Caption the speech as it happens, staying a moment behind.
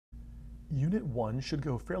Unit 1 should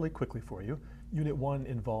go fairly quickly for you. Unit 1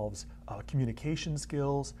 involves communication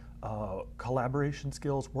skills, collaboration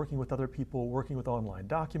skills, working with other people, working with online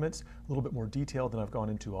documents, a little bit more detail than I've gone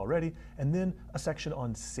into already, and then a section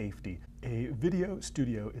on safety. A video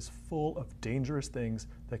studio is full of dangerous things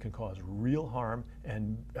that can cause real harm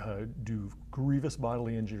and do grievous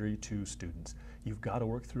bodily injury to students. You've got to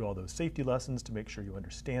work through all those safety lessons to make sure you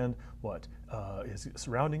understand what is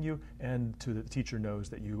surrounding you, and the teacher knows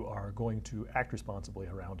that you are going to act responsibly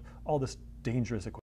around all this dangerous equipment.